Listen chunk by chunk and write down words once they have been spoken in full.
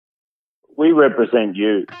We represent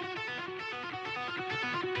you. Attack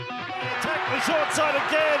the short side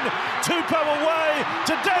again. Tupou away.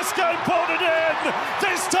 Tedesco pulled it in.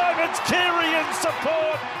 This time it's Keary in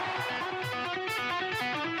support.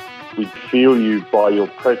 We feel you by your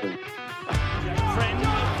presence. Friend,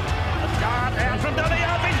 a dart out from Donny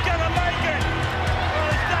up. He's going to make it. Oh,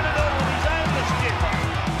 he's done it all on his own, the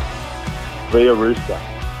skipper. Be a Rooster.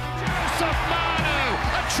 Joseph Manu,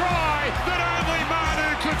 a try that only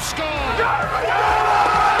Manu could score.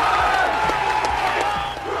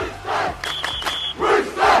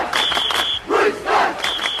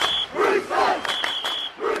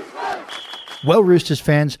 Well, Roosters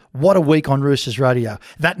fans, what a week on Roosters Radio.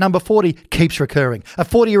 That number 40 keeps recurring. A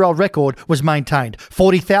 40-year-old record was maintained.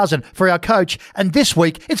 40,000 for our coach. And this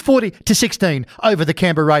week, it's 40-16 over the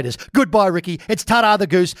Canberra Raiders. Goodbye, Ricky. It's ta-da the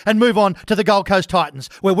goose and move on to the Gold Coast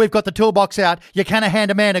Titans, where we've got the toolbox out. You can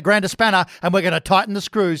hand a man a grander spanner, and we're going to tighten the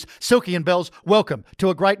screws. Silky and Bells, welcome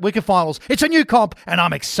to a great week of finals. It's a new comp, and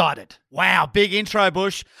I'm excited. Wow, big intro,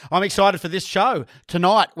 Bush. I'm excited for this show.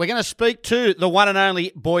 Tonight, we're going to speak to the one and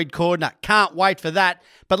only Boyd Cordner. Can't wait for that.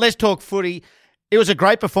 But let's talk footy. It was a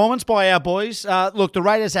great performance by our boys. Look, the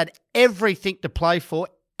Raiders had everything to play for,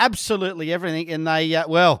 absolutely everything, and they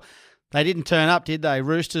didn't turn up, did they?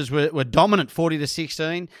 Roosters were dominant,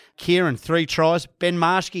 40-16. Kieran, 3 tries. Ben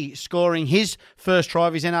Marshke scoring his first try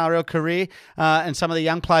of his NRL career, and some of the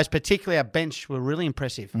young players, particularly our bench, were really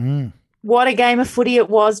impressive. What a game of footy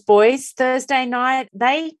it was, boys. Thursday night,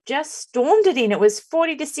 they just stormed it in. It was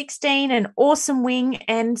 40-16, an awesome wing,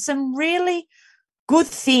 and some really good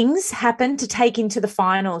things happened to take into the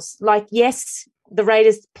finals. Like, yes, the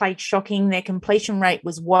Raiders played shocking. Their completion rate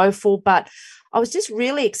was woeful, but I was just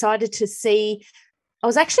really excited to see – I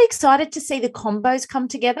was actually excited to see the combos come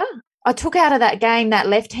together. I took out of that game that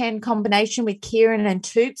left-hand combination with Kieran and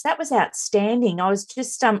Toops. That was outstanding. I was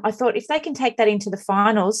just I thought if they can take that into the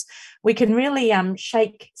finals, we can really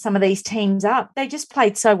shake some of these teams up. They just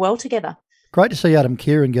played so well together. Great to see Adam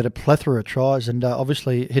Kieran get a plethora of tries, and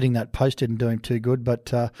obviously hitting that post didn't do him too good, but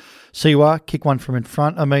Siwa, kick one from in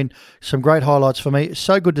front. I mean, some great highlights for me.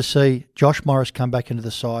 So good to see Josh Morris come back into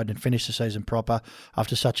the side and finish the season proper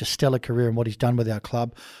after such a stellar career and what he's done with our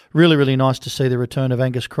club. Really, really nice to see the return of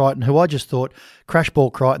Angus Crichton, who I just thought, crash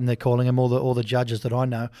ball Crichton they're calling him, all the judges that I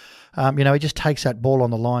know. He just takes that ball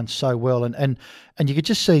on the line so well, and you could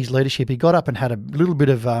just see his leadership. He got up and had a little bit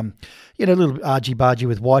of, a little argy-bargy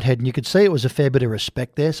with Whitehead, and you could see it was a fair bit of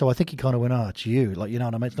respect there. So I think he kind of went, oh, it's you. Like, you know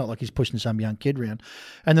what I mean? It's not like he's pushing some young kid around.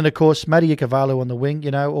 And then, of course, Matty Ikuvalu on the wing,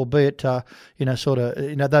 albeit,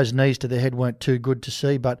 those knees to the head weren't too good to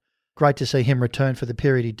see, but great to see him return for the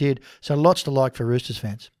period he did. So lots to like for Roosters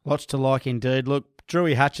fans. Lots to like indeed. Look,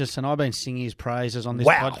 Drewy Hutchison, I've been singing his praises on this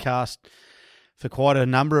podcast for quite a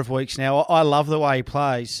number of weeks now. I love the way he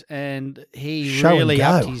plays, and he really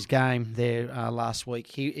upped his game there last week.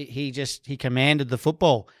 He commanded the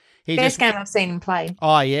football. Best game I've seen him play.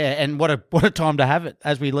 Oh yeah, and what a time to have it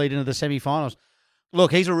as we lead into the semi-finals.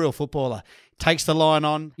 Look, he's a real footballer. Takes the line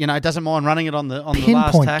on, doesn't mind running it on the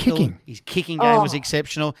last tackle. Kicking. His kicking game was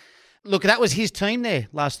exceptional. Look, that was his team there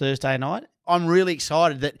last Thursday night. I'm really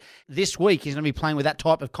excited that this week he's going to be playing with that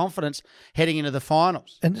type of confidence heading into the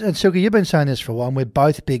finals. And Silky, you've been saying this for a while, and we're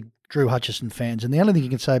both big Drew Hutchison fans, and the only thing you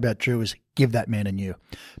can say about Drew is give that man a new,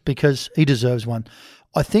 because he deserves one.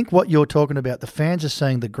 I think what you're talking about, the fans are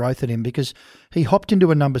seeing the growth in him, because he hopped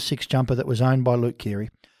into a number 6 jumper that was owned by Luke Keary.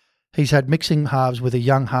 He's had mixing halves with a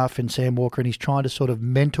young half in Sam Walker, and he's trying to sort of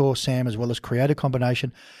mentor Sam as well as create a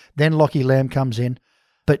combination. Then Lockie Lamb comes in.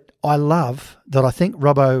 But I love that I think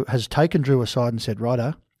Robbo has taken Drew aside and said,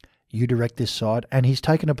 righto, you direct this side, and he's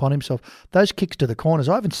taken upon himself those kicks to the corners.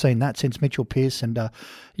 I haven't seen that since Mitchell Pearce and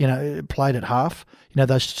played at half.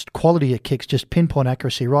 Those quality of kicks, just pinpoint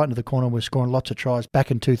accuracy right into the corner. We're scoring lots of tries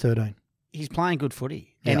back in 2013. He's playing good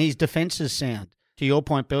footy, and his defence is sound. To your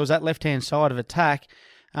point, Bills, that left-hand side of attack,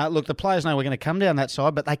 look, the players know we're going to come down that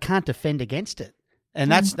side, but they can't defend against it. And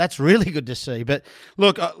that's really good to see. But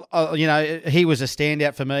look, he was a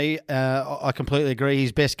standout for me. I completely agree.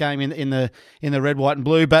 His best game in the red, white, and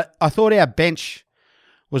blue. But I thought our bench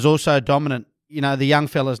was also dominant. The young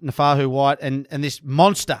fellas, Nafahu White and this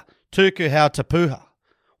monster, Tuku Tapuha.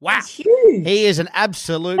 Wow, he is an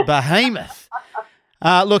absolute behemoth.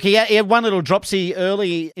 Look, he had one little dropsy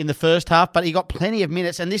early in the first half, but he got plenty of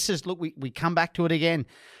minutes. And this is, look, we come back to it again.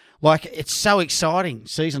 Like, it's so exciting,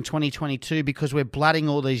 season 2022, because we're blooding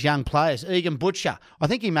all these young players. Egan Butcher, I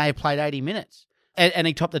think he may have played 80 minutes, and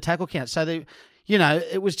he topped the tackle count. So,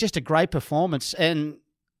 it was just a great performance, and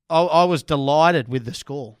I was delighted with the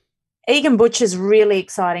score. Egan Butcher's really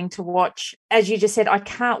exciting to watch. As you just said, I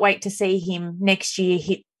can't wait to see him next year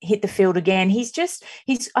hit hit the field again.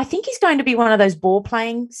 I think he's going to be one of those ball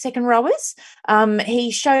playing second rowers.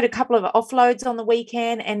 He showed a couple of offloads on the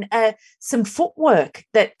weekend and some footwork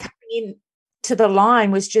that coming in to the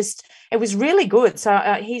line it was really good. So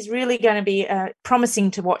he's really going to be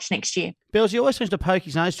promising to watch next year. Bells, he always seems to poke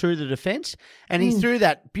his nose through the defence, and he threw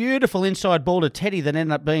that beautiful inside ball to Teddy that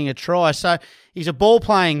ended up being a try. So he's a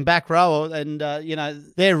ball-playing back rower, and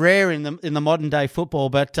they're rare in the modern day football,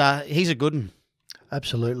 but he's a good one.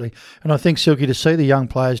 Absolutely. And I think, Silky, to see the young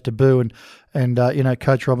players debut and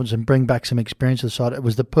Coach Robinson bring back some experience to the side, it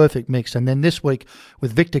was the perfect mix. And then this week,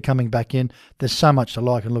 with Victor coming back in, there's so much to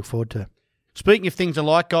like and look forward to. Speaking of things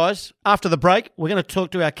alike, guys, after the break, we're going to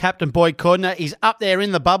talk to our captain, Boyd Cordner. He's up there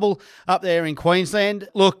in the bubble, up there in Queensland.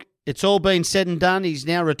 Look, it's all been said and done. He's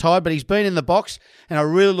now retired, but he's been in the box, and I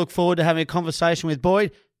really look forward to having a conversation with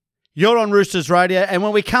Boyd. You're on Roosters Radio, and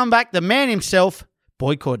when we come back, the man himself,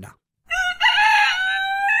 Boyd Cordner.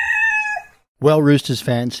 Well, Roosters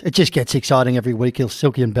fans, it just gets exciting every week,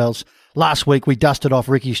 Silky and Bells. Last week, we dusted off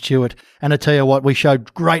Ricky Stewart, and I tell you what, we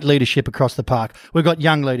showed great leadership across the park. We've got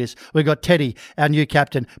young leaders. We've got Teddy, our new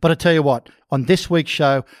captain. But I tell you what, on this week's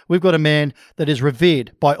show, we've got a man that is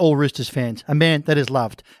revered by all Roosters fans, a man that is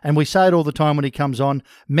loved. And we say it all the time when he comes on.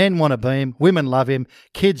 Men want to be him. Women love him.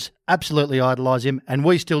 Kids absolutely idolise him. And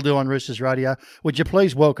we still do on Roosters Radio. Would you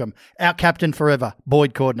please welcome our captain forever,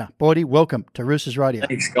 Boyd Cordner. Boydie, welcome to Roosters Radio.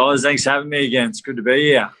 Thanks, guys. Thanks for having me again. It's good to be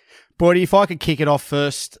here. Boydie, if I could kick it off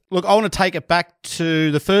first. Look, I want to take it back to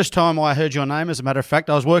the first time I heard your name, as a matter of fact.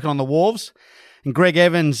 I was working on the Wharves, and Greg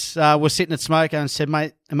Evans was sitting at Smoko and said,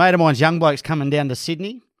 mate, a mate of mine's young bloke's coming down to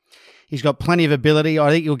Sydney. He's got plenty of ability. I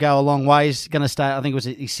think he'll go a long way. He's going to stay, I think it was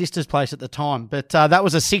at his sister's place at the time. But that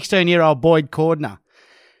was a 16-year-old Boyd Cordner.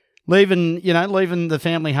 Leaving the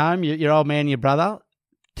family home, your old man, your brother.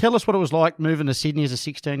 Tell us what it was like moving to Sydney as a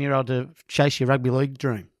 16-year-old to chase your rugby league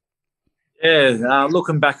dream. Yeah,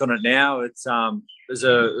 looking back on it now, it was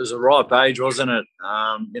a ripe age, wasn't it?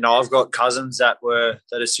 I've got cousins that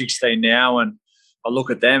are 16 now, and I look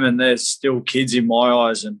at them and they're still kids in my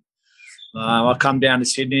eyes. And I come down to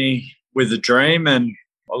Sydney with a dream, and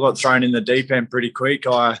I got thrown in the deep end pretty quick.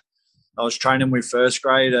 I was training with first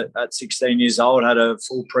grade at 16 years old. Had a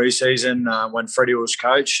full pre-season when Freddie was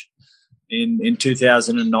coach in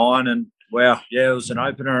 2009, and wow, yeah, it was an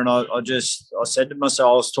opener. And I said to myself,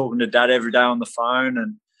 I was talking to Dad every day on the phone,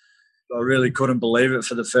 and I really couldn't believe it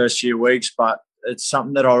for the first few weeks. But it's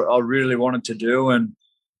something that I really wanted to do. And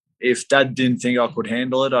if Dad didn't think I could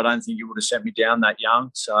handle it, I don't think he would have sent me down that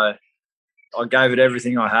young. So I gave it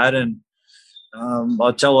everything I had. And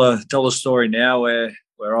I tell a story now where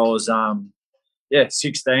I was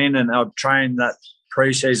 16, and I trained that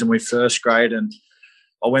pre-season with first grade, and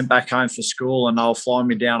I went back home for school, and they were flying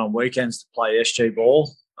me down on weekends to play SG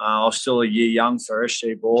ball. I was still a year young for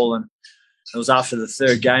SG ball, and it was after the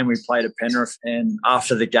third game we played at Penrith, and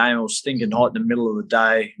after the game it was stinking hot in the middle of the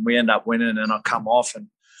day. We ended up winning, and I come off, and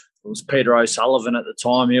it was Peter O'Sullivan at the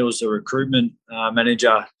time. He was the recruitment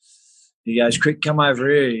manager. He goes, "Quick, come over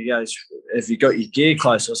here." He goes, "Have you got your gear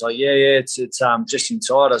close?" I was like, "Yeah, it's just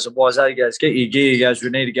inside." I said, "Why is that?" He goes, "Get your gear." He goes,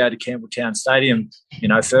 "We need to go to Campbelltown Stadium.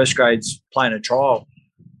 First grade's playing a trial."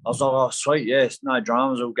 I was like, "Oh, sweet, yes, no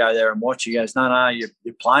dramas. We'll go there and watch." He goes, No, you're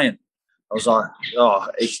playing." I was like,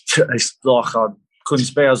 it's like I couldn't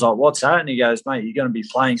speak. I was like, "What's that?" And he goes, "Mate, you're going to be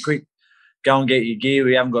playing. Quick, go and get your gear.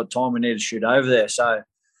 We haven't got time. We need to shoot over there." So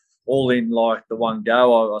all in like the one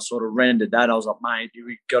go, I sort of rendered that. I was like, "Mate,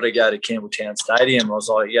 we got to go to Campbelltown Stadium." I was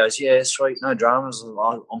like, he goes, "Yeah, sweet, no dramas.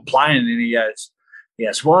 I'm playing." And he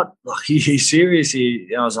goes, "What? Like, he's serious?"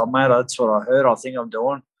 I was like, "Mate, that's what I heard. I think I'm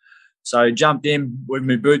doing." So jumped in with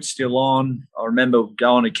my boots still on. I remember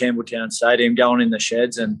going to Campbelltown Stadium, going in the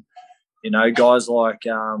sheds, and, guys like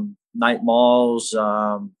Nate Miles,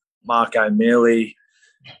 Mark O'Mealy,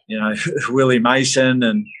 Willie Mason,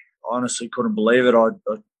 and I honestly couldn't believe it. I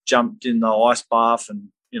jumped in the ice bath and,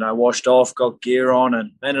 washed off, got gear on,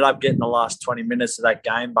 and ended up getting the last 20 minutes of that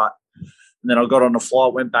game. And then I got on a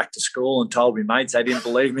flight, went back to school, and told my mates. They didn't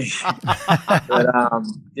believe me. But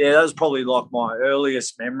that was probably like my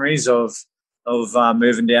earliest memories of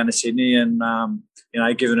moving down to Sydney and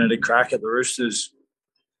giving it a crack at the Roosters.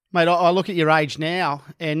 Mate, I look at your age now,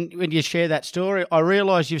 and when you share that story, I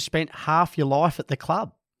realise you've spent half your life at the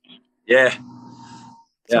club. Yeah,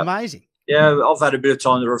 it's amazing. Yeah, I've had a bit of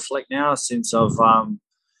time to reflect now since I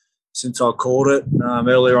called it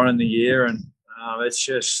earlier on in the year, and it's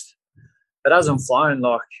just. It hasn't flown.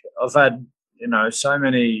 Like, I've had, so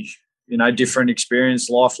many, different experience,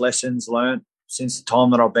 life lessons learnt since the time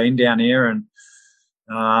that I've been down here, and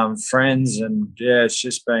friends, and yeah,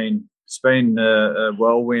 it's been a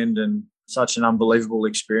whirlwind, and such an unbelievable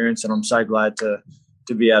experience, and I'm so glad to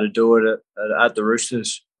be able to do it at the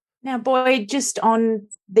Roosters. Now, Boyd, just on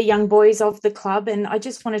the young boys of the club, and I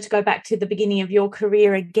just wanted to go back to the beginning of your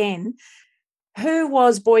career again. Who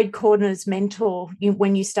was Boyd Cordner's mentor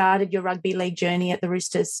when you started your rugby league journey at the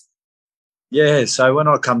Roosters? Yeah, so when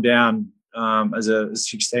I come down as a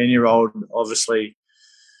 16-year-old, obviously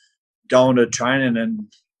going to training,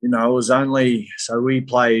 and it was only so we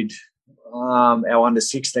played our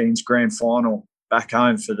under-16s grand final back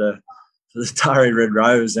home for the Taree Red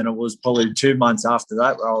Rovers, and it was probably 2 months after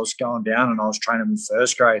that where I was going down and I was training in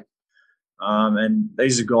first grade. And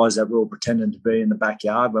these are guys that we were pretending to be in the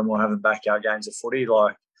backyard when we were having backyard games of footy,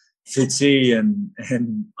 like Fitzy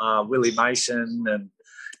and Willie Mason, and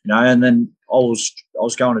then I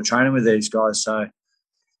was going to training with these guys. So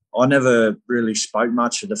I never really spoke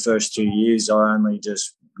much for the first 2 years. I only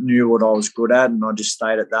just knew what I was good at, and I just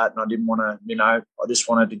stayed at that. And I didn't want to, I just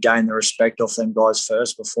wanted to gain the respect off them guys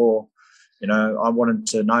first before, I wanted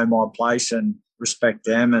to know my place and respect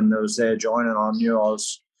them. And it was their joint, and I knew I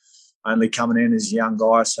was only coming in as a young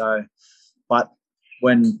guy. So, but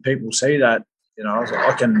when people see that,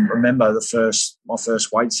 I can remember my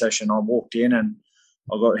first weight session. I walked in and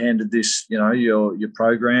I got handed this, your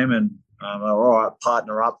program, and all right,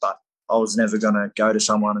 partner up. But I was never going to go to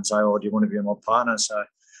someone and say, "Oh, do you want to be my partner?" So I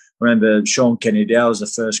remember Sean Kenny-Dow was the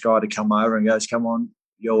first guy to come over and goes, "Come on,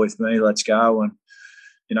 you're with me, let's go." And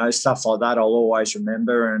stuff like that I'll always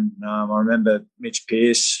remember. And I remember Mitch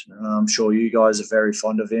Pearce. I'm sure you guys are very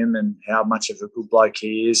fond of him and how much of a good bloke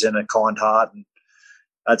he is and a kind heart. And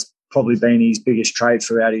that's probably been his biggest trait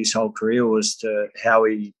throughout his whole career, was to how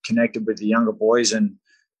he connected with the younger boys and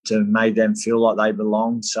to make them feel like they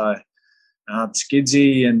belonged. So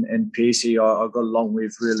Skidsy and Pearcey I got along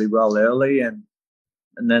with really well early. And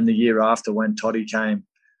then the year after, when Toddy came,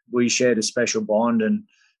 we shared a special bond, and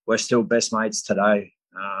we're still best mates today.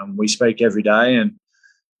 We speak every day, and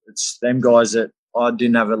it's them guys that I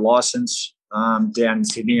didn't have a license down in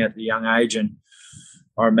Sydney at the young age. And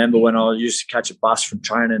I remember when I used to catch a bus from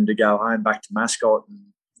training to go home back to Mascot, and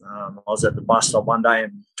I was at the bus stop one day,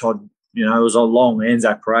 and Todd, it was a long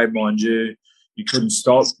Anzac parade, mind you. You couldn't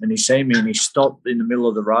stop, and he seen me, and he stopped in the middle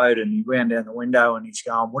of the road, and he ran down the window, and he's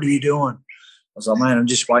going, "What are you doing?" I was like, "Man, I'm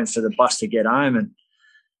just waiting for the bus to get home." And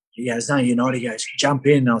he goes, "No, you're not." He goes, "Jump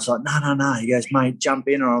in." And I was like, No. He goes, "Mate, jump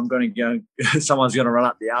in, or I'm going to go. Someone's going to run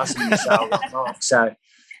up the arse of me." So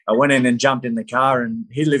I went in and jumped in the car, and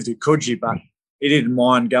he lived at Coogee, but he didn't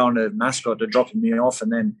mind going to Mascot to drop me off.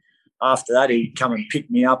 And then after that, he'd come and pick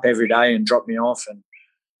me up every day and drop me off. And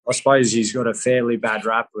I suppose he's got a fairly bad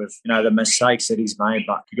rap with, the mistakes that he's made.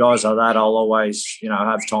 But guys like that, I'll always,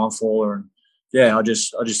 have time for. And yeah, I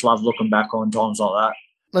just love looking back on times like that.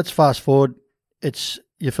 Let's fast forward. It's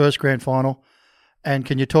your first grand final. And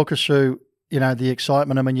can you talk us through, the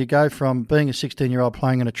excitement? I mean, you go from being a 16-year-old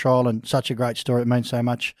playing in a trial, and such a great story. It means so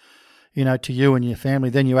much, to you and your family.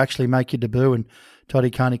 Then you actually make your debut, and Toddy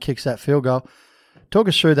Carney kicks that field goal. Talk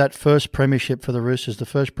us through that first premiership for the Roosters, the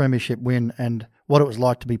first premiership win, and what it was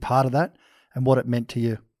like to be part of that and what it meant to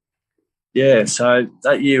you. Yeah, so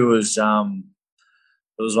that year was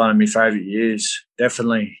it was one of my favourite years.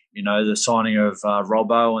 Definitely, the signing of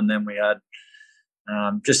Robbo, and then we had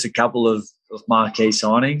just a couple of marquee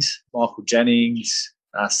signings, Michael Jennings,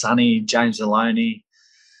 Sonny, James Maloney,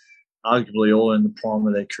 arguably all in the prime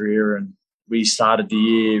of their career. And we started the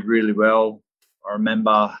year really well. I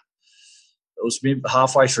remember it was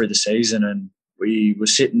halfway through the season, and we were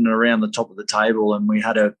sitting around the top of the table, and we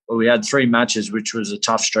had 3 matches, which was a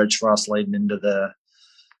tough stretch for us leading into the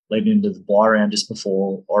bye round just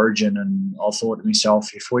before Origin. And I thought to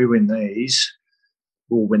myself, if we win these,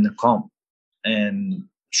 we'll win the comp. And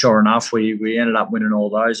sure enough, we ended up winning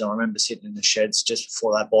all those. I remember sitting in the sheds just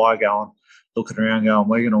before that bye looking around going,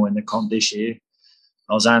 we're going to win the comp this year.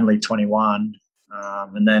 I was only 21.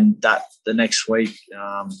 And then the next week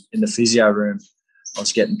in the physio room, I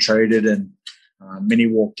was getting treated, and Minnie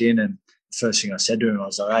walked in, and the first thing I said to him, I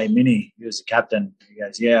was like, "Hey, Minnie, you was the captain." He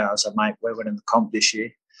goes, "Yeah." I was like, "Mate, we're winning the comp this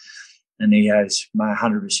year." And he goes, "Mate,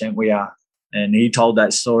 100% we are." And he told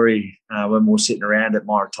that story when we were sitting around at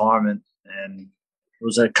my retirement, and it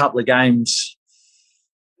was a couple of games.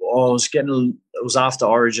 It was after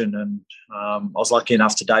Origin, and I was lucky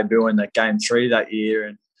enough to debut in that game 3 that year,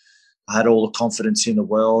 and I had all the confidence in the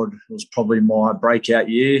world. It was probably my breakout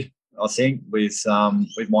year, I think, with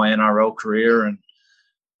my NRL career, and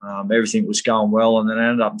everything was going well. And then I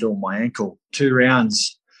ended up doing my ankle 2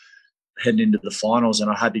 rounds heading into the finals,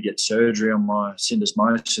 and I had to get surgery on my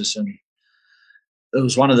syndesmosis. And it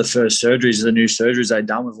was one of the first surgeries, the new surgeries they'd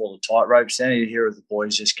done with all the tight ropes. Then you hear of the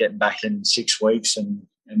boys just getting back in 6 weeks and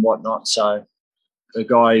and whatnot. So the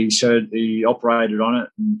guy, he operated on it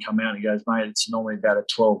and come out and he goes, mate, it's normally about a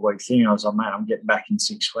 12-week thing. I was like, mate, I'm getting back in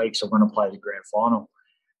 6 weeks. I'm going to play the grand final.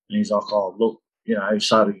 And he's like, oh, look, he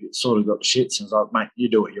sort of got the shits. And I was like, mate, you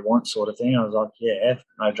do what you want sort of thing. I was like, yeah,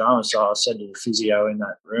 no drama. So I said to the physio in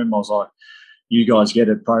that room, I was like, you guys get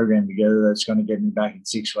a program together that's going to get me back in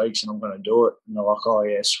 6 weeks and I'm going to do it. And they're like, oh,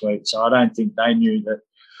 yeah, sweet. So I don't think they knew that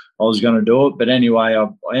I was going to do it. But anyway,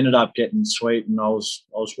 I ended up getting sweet and I was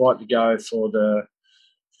right to go for the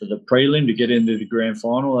prelim to get into the grand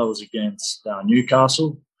final. That was against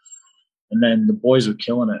Newcastle. And then the boys were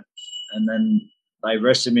killing it. And then they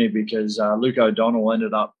rested me because Luke O'Donnell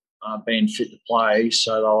ended up being fit to play.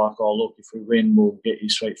 So they're like, oh, look, if we win, we'll get you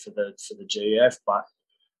sweet for the GF. But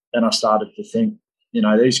then I started to think,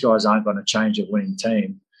 these guys aren't going to change a winning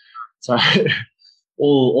team. So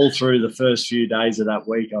all through the first few days of that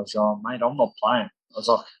week, I was going, mate, I'm not playing. I was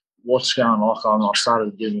like, what's going on? I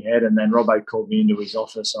started to do my head, and then Robbo called me into his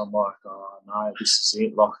office. I'm like, oh, no, this is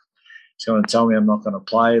it. Like, he's going to tell me I'm not going to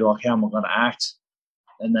play. Like, how am I going to act?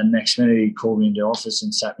 And then next minute, he called me into the office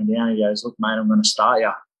and sat me down. He goes, look, mate, I'm going to start you.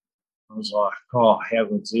 I was like, oh, how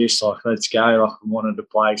good's this? Like, let's go. Like, I wanted to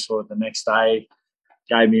play. So the next day,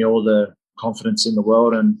 gave me all the confidence in the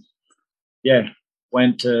world. And, yeah,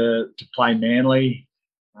 went to play Manly.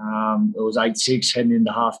 It was 8-6 heading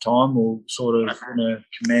into half-time. We were sort of in a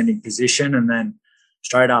commanding position. And then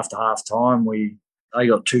straight after half-time, they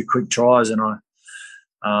got 2 quick tries and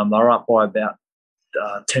they were up by about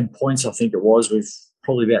 10 points, I think it was, with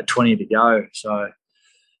probably about 20 to go. So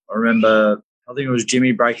I remember, I think it was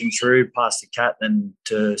Jimmy breaking through past the Cat, then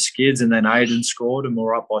to Skids, and then Aiden scored and we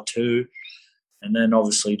were up by 2. And then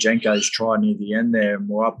obviously Jenko's try near the end there and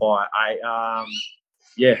we're up by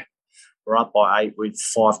 8. We're up by 8 with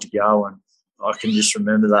 5 to go. And I can just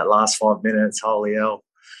remember that last 5 minutes, holy hell.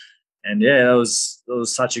 And, yeah, it was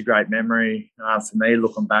such a great memory for me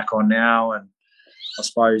looking back on now. And I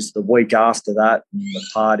suppose the week after that and the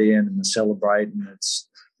partying and the celebrating, it's,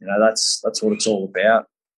 that's what it's all about.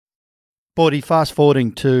 Bordy, fast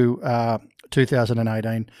forwarding to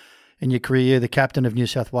 2018, in your career, you're the captain of New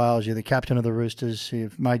South Wales, you're the captain of the Roosters,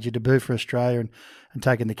 you've made your debut for Australia and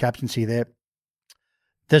taken the captaincy there.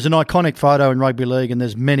 There's an iconic photo in rugby league, and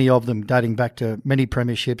there's many of them dating back to many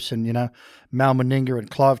premierships, and Mal Meninga and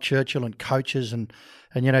Clive Churchill and coaches, and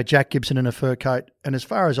Jack Gibson in a fur coat. And as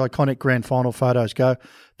far as iconic grand final photos go,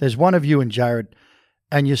 there's one of you and Jared,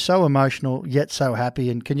 and you're so emotional yet so happy.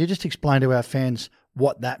 And can you just explain to our fans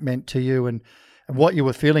what that meant to you and what you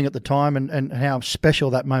were feeling at the time and how special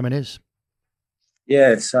that moment is?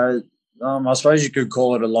 Yeah, so I suppose you could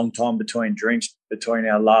call it a long time between drinks between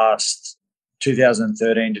our last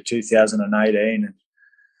 2013 to 2018. And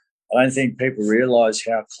I don't think people realise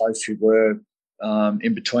how close we were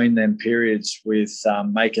in between them periods with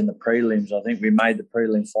making the prelims. I think we made the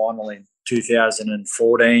prelim final in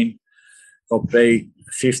 2014, got beat.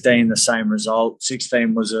 15, the same result.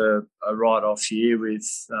 16 was a write-off year with,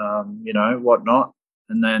 whatnot.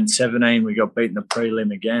 And then 17, we got beaten the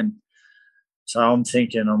prelim again. So I'm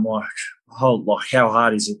like, how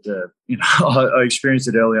hard is it to, I experienced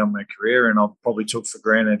it early on in my career and I probably took for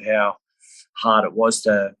granted how hard it was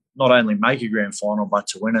to not only make a grand final, but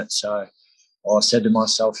to win it. So I said to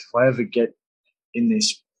myself, if I ever get in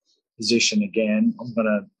this position again, I'm going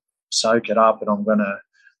to soak it up and I'm going to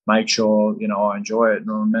make sure, I enjoy it. And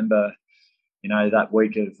I remember, that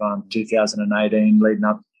week of 2018 leading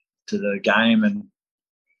up to the game, and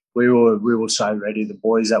we were so ready. The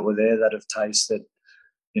boys that were there that have tasted,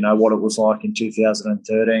 what it was like in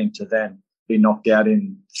 2013 to then be knocked out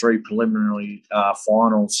in 3 preliminary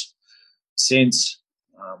finals since,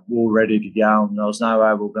 we were ready to go. And there was no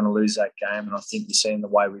way we were going to lose that game. And I think you've seen the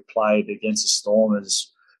way we played against the Storm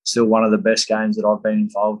is still one of the best games that I've been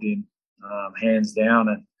involved in, hands down.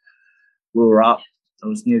 And we were up. It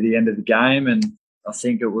was near the end of the game, and I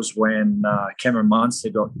think it was when Cameron Munster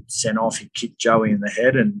got sent off. He kicked Joey in the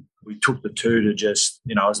head, and we took the 2 to just,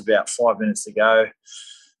 it was about 5 minutes to go,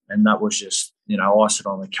 and that was just, icing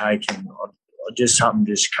on the cake. And something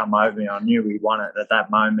just come over me. I knew we won it at that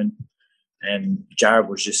moment, and Jared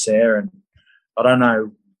was just there, and I don't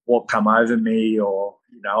know what come over me, or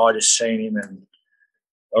I just seen him, and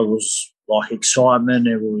it was like excitement,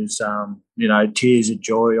 it was, tears of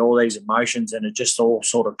joy, all these emotions, and it just all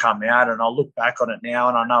sort of come out. And I look back on it now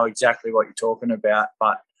and I know exactly what you're talking about,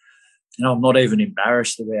 but, I'm not even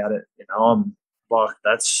embarrassed about it. I'm like,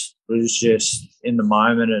 it was just in the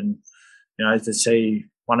moment. And, to see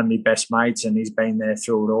one of my best mates, and he's been there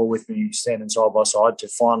through it all with me, standing side by side, to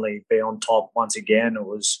finally be on top once again. It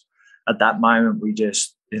was at that moment we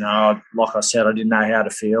just, like I said, I didn't know how to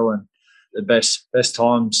feel. And the best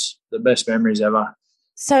times, the best memories ever.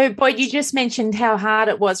 So, Boyd, you just mentioned how hard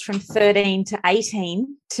it was from 13 to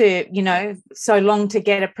 18 to, so long to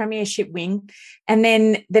get a premiership win. And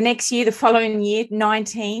then the next year, the following year,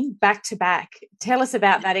 19, back to back. Tell us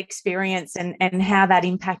about that experience and how that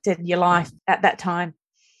impacted your life at that time.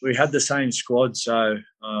 We had the same squad, so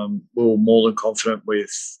we were more than confident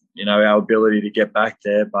with, our ability to get back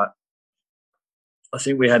there. But I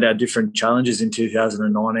think we had our different challenges in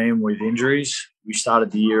 2019 with injuries. We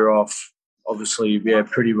started the year off, obviously,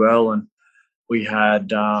 pretty well, and we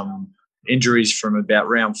had injuries from about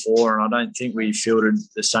round 4, and I don't think we fielded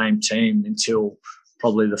the same team until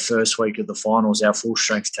probably the first week of the finals, our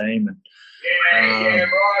full-strength team.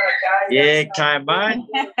 And okay,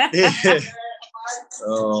 mate.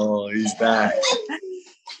 Oh, he's back.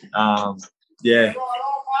 Go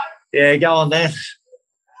on then.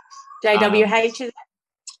 JWH is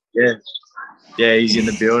yeah, he's in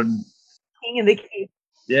the building. king of the kids.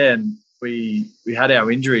 Yeah, and we had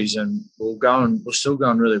our injuries, and we're still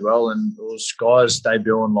going really well. And those guys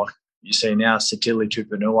debuting, like you see now, Satili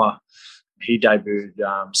Tupanua, he debuted.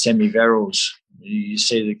 Semi Verrills, you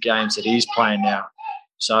see the games that he's playing now.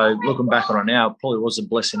 So looking back on it now, it probably was a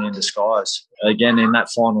blessing in disguise. Again, in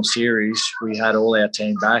that final series, we had all our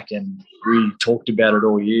team back, and we talked about it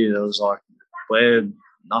all year. It was like,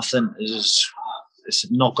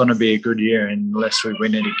 it's not going to be a good year unless we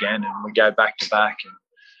win it again, and we go back to back and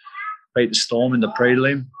beat the Storm in the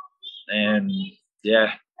prelim. And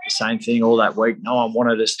the same thing all that week. No one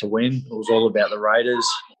wanted us to win. It was all about the Raiders,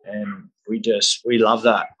 and we love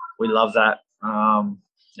that. We love that.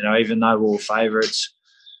 Even though we were favourites,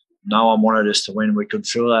 no one wanted us to win. We could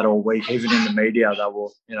feel that all week. Even in the media, they were,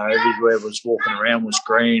 everywhere was walking around was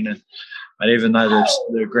green. And even though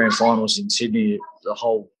the grand final was in Sydney, the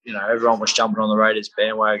whole, everyone was jumping on the Raiders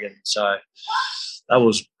bandwagon. So that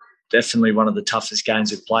was definitely one of the toughest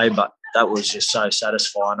games we played, but that was just so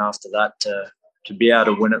satisfying after that to be able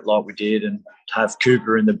to win it like we did, and to have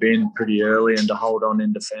Cooper in the bin pretty early and to hold on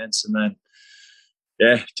in defence, and then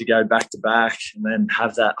to go back to back and then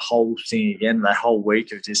have that whole thing again, that whole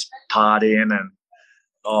week of just partying. And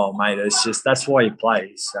oh mate, that's why you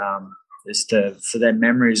play. Is for their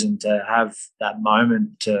memories and to have that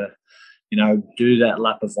moment to do that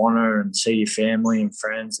lap of honour and see your family and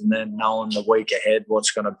friends, and then knowing the week ahead what's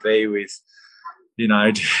going to be with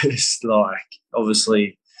just like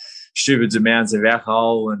obviously stupid amounts of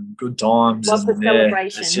alcohol and good times. Lots of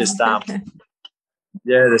celebrations. It's just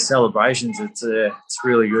the celebrations. It's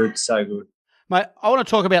really good, so good. Mate, I want to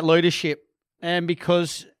talk about leadership, and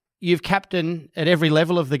because you've captained at every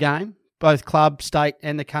level of the game, both club, state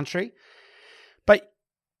and the country. But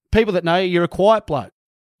people that know you're a quiet bloke.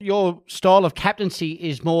 Your style of captaincy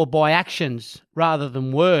is more by actions rather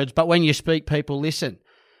than words, but when you speak, people listen.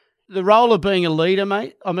 The role of being a leader,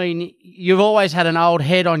 mate, I mean, you've always had an old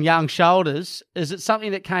head on young shoulders. Is it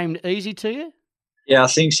something that came easy to you? Yeah, I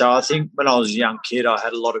think so. I think when I was a young kid, I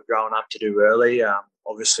had a lot of growing up to do early,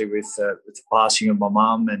 obviously with the passing of my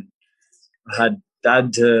mum, and I had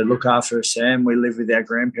Dad to look after Sam. We lived with our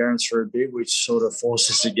grandparents for a bit, which sort of forced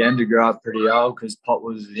us again to grow up pretty old because Pop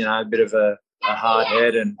was, a bit of a hard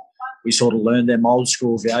head, and we sort of learned them old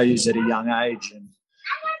school values at a young age. And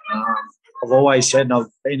I've always said, and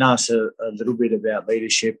I've been asked a little bit about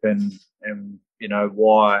leadership and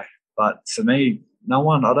why, but for me,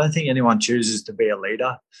 I don't think anyone chooses to be a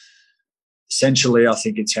leader. Essentially, I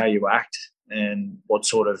think it's how you act and what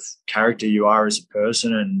sort of character you are as a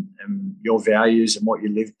person, and your values and what you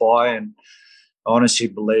live by. And I honestly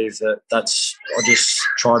believe I just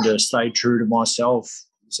tried to stay true to myself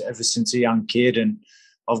ever since a young kid. And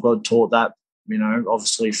I've got taught that,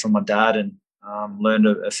 obviously from my dad, and learned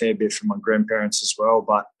a fair bit from my grandparents as well.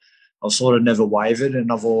 But I've sort of never wavered,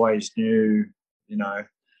 and I've always knew,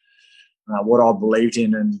 what I believed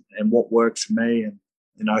in and what worked for me, and,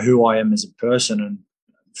 who I am as a person. And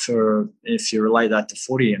if you relate that to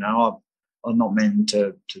footy, I'm not meant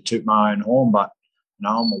to toot my own horn, but,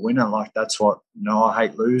 I'm a winner. Like, that's what, I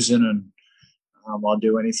hate losing, and I'll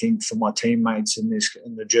do anything for my teammates in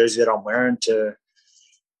the jersey that I'm wearing to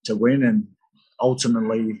win. And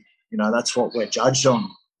ultimately, that's what we're judged on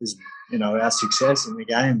is, our success in the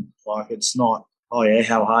game. Like, it's not,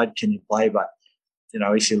 how hard can you play? But,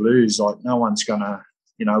 if you lose, like, no one's going to,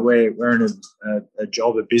 we're in a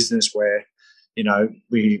job, a business where,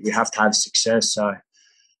 we have to have success. So,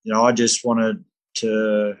 I just wanted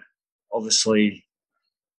to obviously,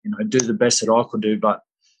 do the best that I could do. But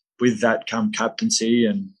with that come captaincy,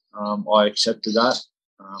 and I accepted that.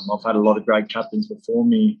 I've had a lot of great captains before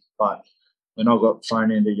me, but when I got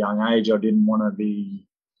thrown into a young age, I didn't want to be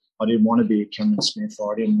I didn't want to be a Cameron Smith,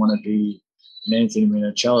 or I didn't want to be an Anthony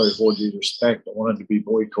Minicello, with all due respect. I wanted to be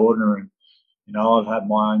Boy Cordner, and I've had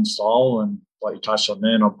my own style, and like you touched on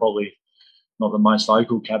then, I'm probably not the most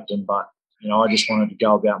vocal captain, but I just wanted to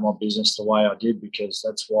go about my business the way I did, because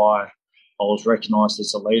that's why I was recognised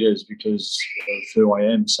as a leader, is because of who I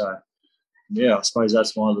am. So, yeah, I suppose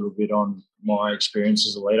that's my little bit on my experience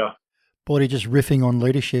as a leader. Bordy, just riffing on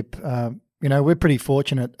leadership, we're pretty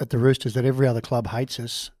fortunate at the Roosters that every other club hates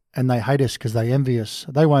us, and they hate us because they envy us.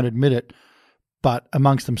 They won't admit it, but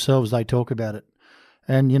amongst themselves they talk about it.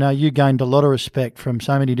 And, you gained a lot of respect from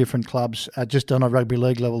so many different clubs just on a rugby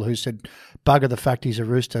league level who said, bugger the fact he's a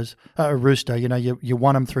rooster. You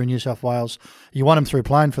won him through New South Wales. You won him through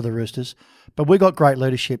playing for the Roosters. But we got great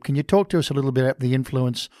leadership. Can you talk to us a little bit about the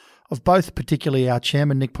influence of both, particularly our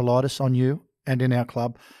chairman, Nick Politis, on you and in our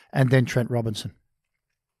club, and then Trent Robinson?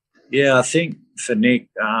 Yeah, I think for Nick,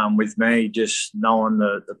 with me, just knowing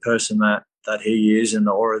the person that he is and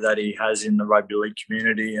the aura that he has in the rugby league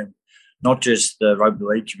community, and not just the rugby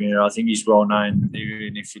league community. I think he's well known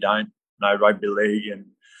even if you don't know rugby league. And,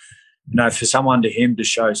 for someone to him to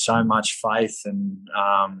show so much faith and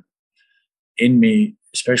in me,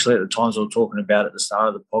 especially at the times I was talking about at the start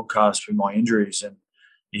of the podcast with my injuries, and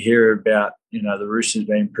you hear about, the Roosters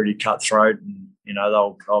being pretty cutthroat and,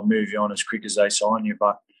 they'll move you on as quick as they sign you.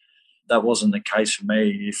 But that wasn't the case for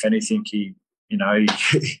me. If anything,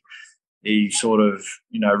 he sort of,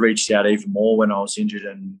 reached out even more when I was injured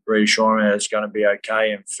and reassuring me it's going to be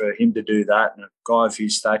okay. And for him to do that, and a guy of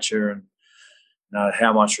his stature, and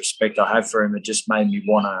how much respect I have for him, it just made me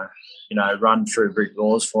want to, run through brick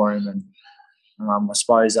walls for him. And I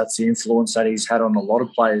suppose that's the influence that he's had on a lot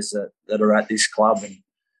of players that are at this club. And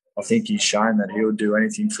I think he's shown that he'll do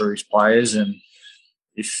anything for his players. And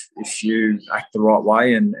if you act the right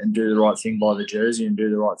way and do the right thing by the jersey and do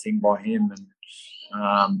the right thing by him, and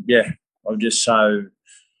I'm just so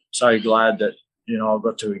glad that, I've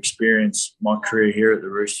got to experience my career here at the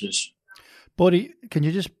Roosters. Bordy, can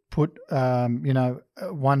you just put,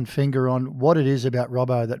 one finger on what it is about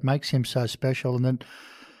Robbo that makes him so special and then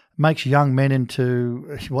makes young men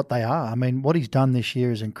into what they are? I mean, what he's done this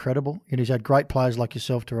year is incredible. He's had great players like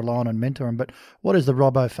yourself to rely on and mentor him, but what is the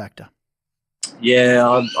Robbo factor? Yeah,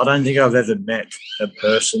 I don't think I've ever met a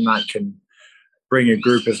person that can bring a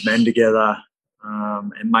group of men together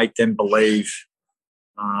and make them believe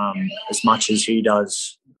as much as he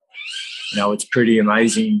does. It's pretty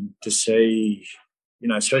amazing to see,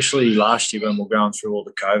 especially last year when we're going through all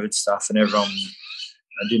the COVID stuff and everyone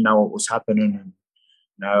didn't know what was happening. And,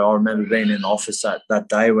 I remember being in the office that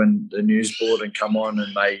day when the news board had come on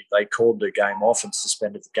and they called the game off and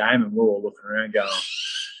suspended the game, and we were all looking around going,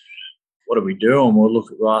 what do we do? And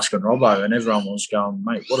we're asking Robbo, and everyone was going,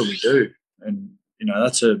 mate, what do we do? And,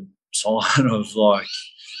 that's a sign of, like,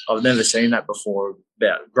 I've never seen that before,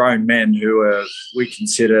 about grown men who we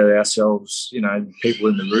consider ourselves, people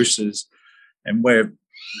in the Roosters, and we're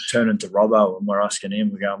turning to Robbo and we're asking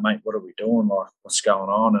him, we're going, mate, what are we doing? Like, what's going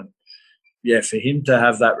on? And, yeah, for him to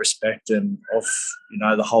have that respect and of,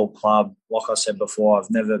 the whole club, like I said before, I've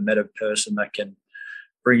never met a person that can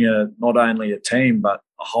bring not only a team but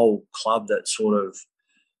a whole club that sort of,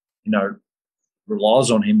 relies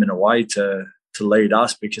on him in a way to lead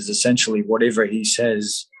us, because essentially whatever he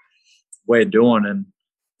says, we're doing. And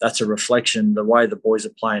that's a reflection, the way the boys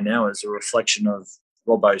are playing now is a reflection of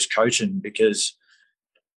Robbo's coaching, because,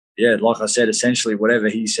 yeah, like I said, essentially whatever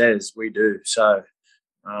he says, we do. So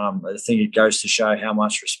I think it goes to show how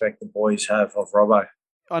much respect the boys have of Robbo.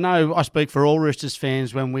 I know I speak for all Roosters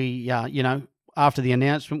fans when we, after the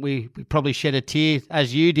announcement, we probably shed a tear,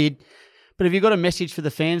 as you did. But have you got a message for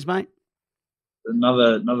the fans, mate?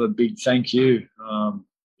 Another big thank you.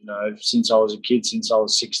 Since I was a kid, since I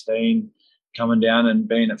was 16, coming down and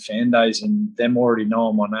being at fan days, and them already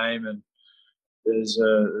knowing my name, and there's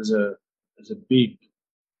a big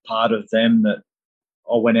part of them that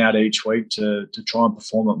I went out each week to try and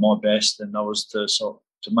perform at my best, and that was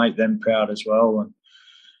to make them proud as well.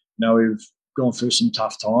 And we've gone through some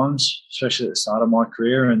tough times, especially at the start of my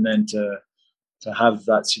career, and then to have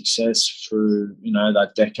that success through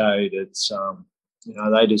that decade, it's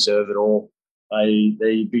they deserve it all. They're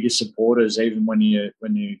the biggest supporters, even when you're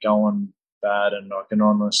going bad, and I can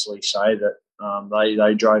honestly say that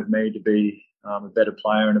they drove me to be a better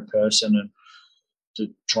player and a person, and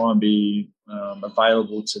to try and be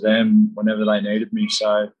available to them whenever they needed me.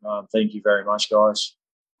 So thank you very much, guys.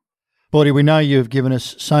 Bordy, we know you've given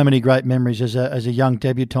us so many great memories as a young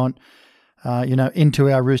debutant.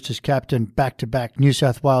 into our Roosters captain, back-to-back New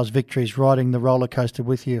South Wales victories, riding the roller coaster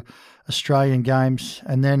with you, Australian games,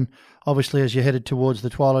 and then obviously as you headed towards the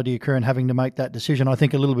twilight of your career and having to make that decision, I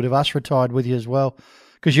think a little bit of us retired with you as well,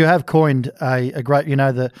 because you have coined a great,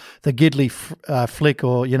 the Gidley flick,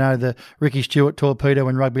 or, the Ricky Stewart torpedo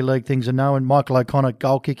in rugby league, things are known, Michael O'Connor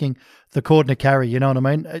goal kicking, the Cordner carry, you know what I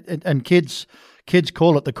mean? And kids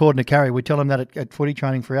call it the Cordner carry. We tell them that at footy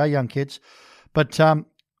training for our young kids. But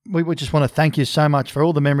we just want to thank you so much for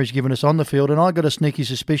all the memories you've given us on the field. And I got a sneaky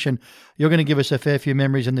suspicion you're going to give us a fair few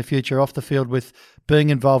memories in the future off the field with being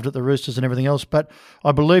involved at the Roosters and everything else. But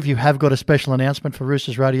I believe you have got a special announcement for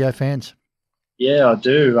Roosters Radio fans. Yeah, I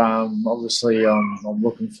do. Obviously, I'm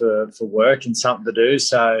looking for work and something to do.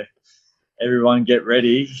 So everyone get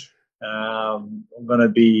ready. I'm going to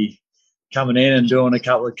be coming in and doing a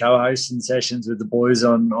couple of co-hosting sessions with the boys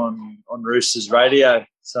on Roosters Radio.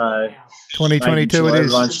 So 2022 sure it is.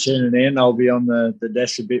 Everyone's tuning in. I'll be on the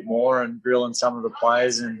desk a bit more and grilling some of the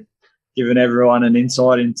players and giving everyone an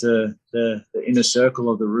insight into the inner circle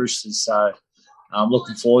of the Roosters. So I'm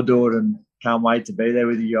looking forward to it and can't wait to be there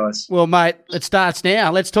with you guys. Well, mate, it starts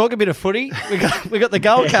now. Let's talk a bit of footy. We got the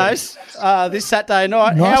Gold Coast this Saturday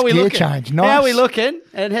night. Nice how are we gear looking? change. Nice. How are we looking?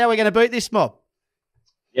 And how are we going to beat this mob?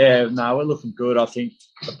 Yeah, no, we're looking good. I think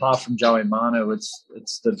apart from Joey Manu, it's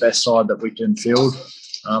the best side that we can field.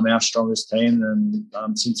 Our strongest team,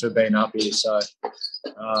 and since we've been up here, so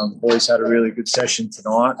boys had a really good session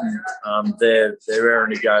tonight, and they're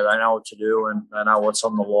raring to go. They know what to do, and they know what's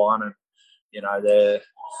on the line, and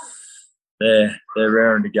they're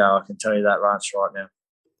raring to go. I can tell you that much right now.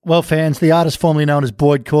 Well, fans, the artist formerly known as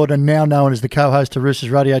Boyd Cordner, now known as the co-host of Roosters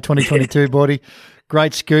Radio 2022, Boydie.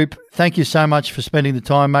 Great scoop. Thank you so much for spending the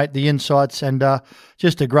time, mate, the insights, and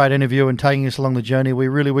just a great interview and taking us along the journey. We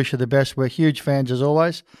really wish you the best. We're huge fans as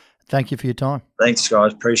always. Thank you for your time. Thanks,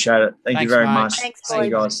 guys. Appreciate it. Thank you very mate. much. Thanks, See you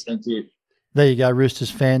guys. Thank you. There you go, Roosters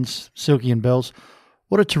fans, Silky and Bells.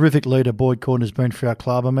 What a terrific leader Boyd Cordner has been for our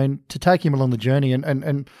club. I mean, to take him along the journey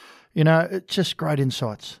and it's just great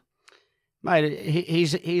insights. Mate,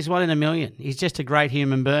 he's one in a million. He's just a great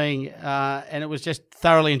human being, and it was just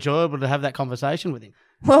thoroughly enjoyable to have that conversation with him.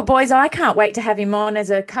 Well, boys, I can't wait to have him on as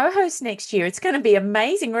a co-host next year. It's going to be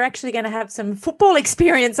amazing. We're actually going to have some football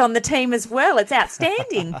experience on the team as well. It's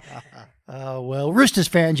outstanding. Oh, well, Roosters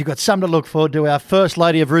fans, you've got something to look forward to. Our First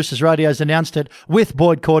Lady of Roosters Radio has announced it with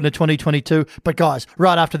Boyd Cordner 2022. But, guys,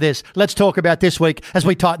 right after this, let's talk about this week as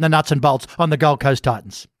we tighten the nuts and bolts on the Gold Coast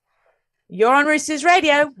Titans. You're on Roosters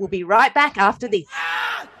Radio. We'll be right back after this.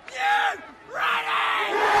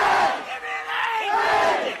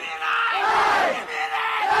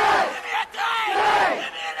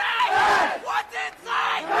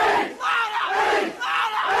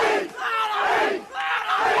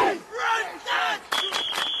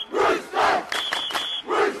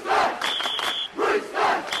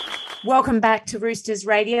 Welcome back to Roosters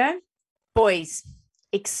Radio. Boys,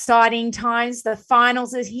 exciting times. The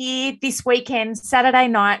finals are here this weekend, Saturday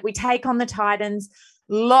night. We take on the Titans.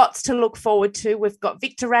 Lots to look forward to. We've got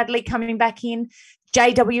Victor Radley coming back in,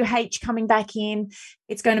 JWH coming back in.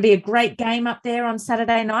 It's going to be a great game up there on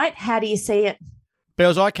Saturday night. How do you see it?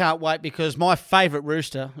 Bells, I can't wait because my favourite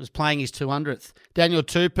Rooster was playing his 200th. Daniel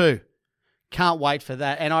Tupou. Can't wait for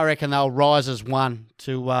that. And I reckon they'll rise as one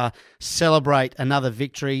to celebrate another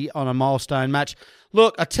victory on a milestone match.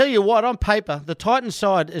 Look, I tell you what, on paper, the Titans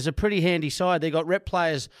side is a pretty handy side. They've got rep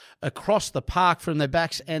players across the park from their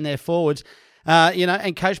backs and their forwards,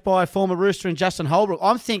 and coached by a former Rooster and Justin Holbrook.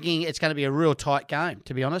 I'm thinking it's going to be a real tight game,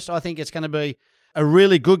 to be honest. I think it's going to be a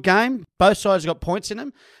really good game. Both sides have got points in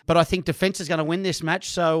them, but I think defence is going to win this match.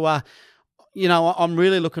 So, I'm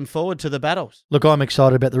really looking forward to the battles. Look, I'm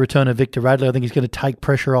excited about the return of Victor Radley. I think he's going to take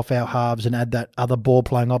pressure off our halves and add that other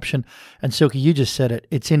ball-playing option. And Silky, you just said it.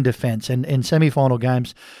 It's in defence. And in semi-final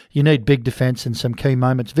games, you need big defence and some key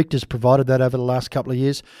moments. Victor's provided that over the last couple of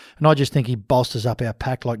years. And I just think he bolsters up our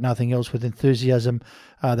pack like nothing else with enthusiasm,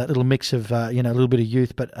 that little mix of, a little bit of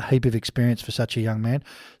youth, but a heap of experience for such a young man.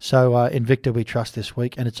 So in Victor we trust this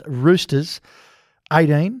week. And it's Roosters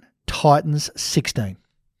 18, Titans 16.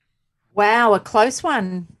 Wow, a close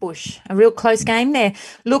one, Bush. A real close game there.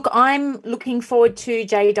 Look, I'm looking forward to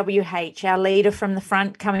JWH, our leader from the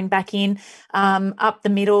front, coming back in, up the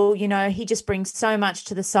middle. He just brings so much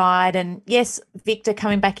to the side. And yes, Victor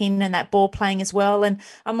coming back in and that ball playing as well. And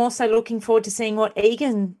I'm also looking forward to seeing what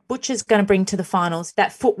Egan Butcher's going to bring to the finals.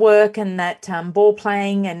 That footwork and that ball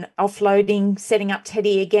playing and offloading, setting up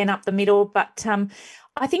Teddy again up the middle. But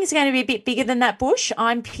I think it's going to be a bit bigger than that, Bush.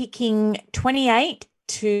 I'm picking 28-14.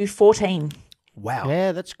 Wow.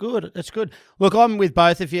 Yeah, that's good. That's good. Look, I'm with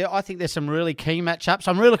both of you. I think there's some really key matchups.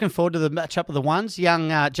 I'm really looking forward to the matchup of the ones. Young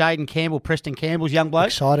Jaden Campbell, Preston Campbell's young bloke.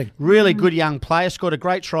 Exciting. Really good young player. Scored a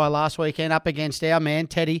great try last weekend up against our man,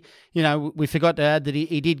 Teddy. You know, we forgot to add that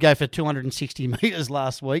he did go for 260 metres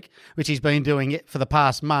last week, which he's been doing it for the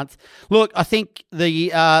past month. Look, I think the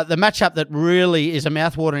matchup that really is a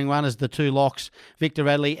mouthwatering one is the two locks, Victor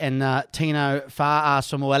Radley and Tino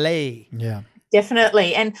Fa'asuamaleaui. Yeah.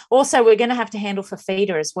 Definitely. And also we're going to have to handle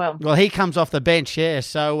Fafita as well. Well, he comes off the bench, yeah.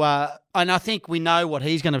 So, and I think we know what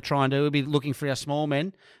he's going to try and do. He'll be looking for our small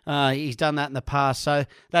men. He's done that in the past. So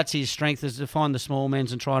that's his strength, is to find the small men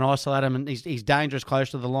and try and isolate them. And he's dangerous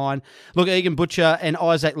close to the line. Look, Egan Butcher and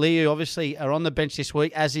Isaac Liu obviously are on the bench this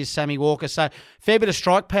week, as is Sammy Walker. So fair bit of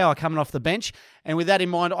strike power coming off the bench. And with that in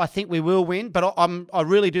mind, I think we will win. But I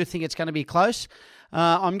really do think it's going to be close.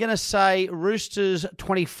 I'm going to say Roosters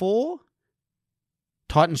 24.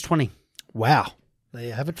 Titans 20. Wow. There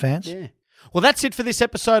you have it, fans. Yeah. Well, that's it for this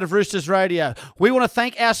episode of Roosters Radio. We want to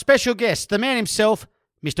thank our special guest, the man himself,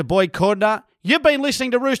 Mr. Boyd Cordner. You've been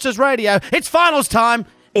listening to Roosters Radio. It's finals time.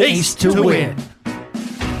 East to win. East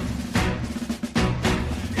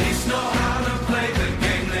know how to play the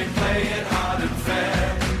game, they play it hard and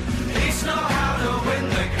fair. East know how to win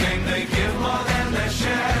the game, they give more than their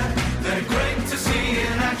share. They're great to see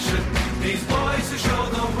in action, these boys who show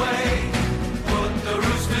the way. Put the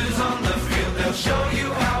Roosters on the field, they'll show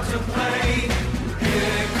you how to play.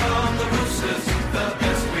 Here come the Roosters, the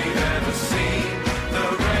best we've ever seen.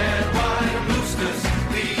 The red, white Roosters,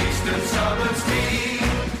 the Eastern Suburbs team.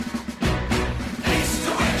 East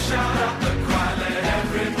to win, shout out the cry, let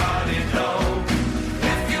everybody know.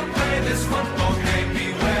 If you play this football game,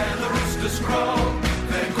 beware the Roosters crow.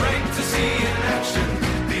 They're great to see in action,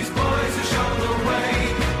 these boys who show the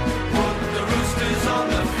way. Put the Roosters on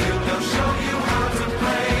the field, they'll show you how to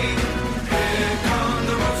play. Here come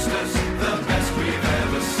the Roosters, the best we've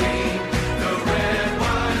ever seen. The red,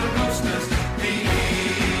 white Roosters, the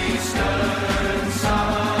Eastern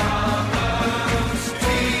Suburbs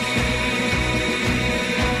team.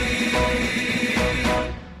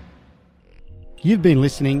 You've been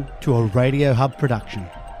listening to a Radio Hub production.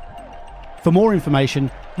 For more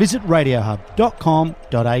information, visit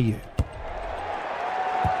radiohub.com.au.